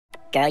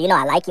Girl, you know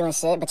I like you and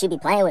shit, but you be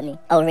playing with me.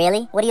 Oh,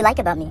 really? What do you like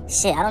about me?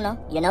 Shit, I don't know.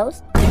 Your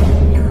nose?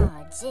 Nah,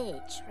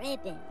 jit,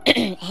 tripping.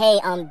 Hey,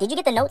 did you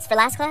get the notes for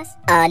last class?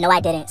 No, I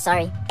didn't.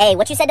 Sorry. Hey,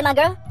 what you said to my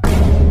girl?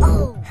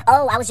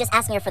 Oh, I was just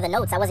asking her for the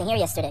notes. I wasn't here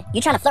yesterday.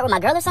 You trying to flirt with my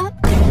girl or something?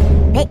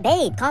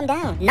 Babe, calm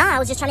down. Nah, I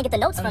was just trying to get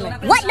the notes from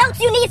her. What notes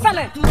you need from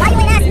her? Why you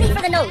ain't ask me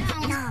for the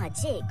notes? Nah,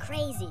 jit,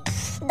 crazy.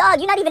 Dog,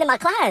 you're not even in my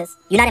class.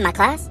 You're not in my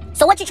class?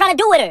 So what you trying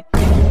to do with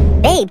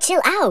her? Babe,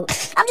 chill out.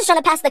 I'm just trying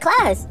to pass the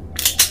class.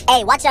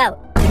 Hey, watch out.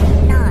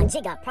 Nah,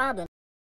 jit got problems.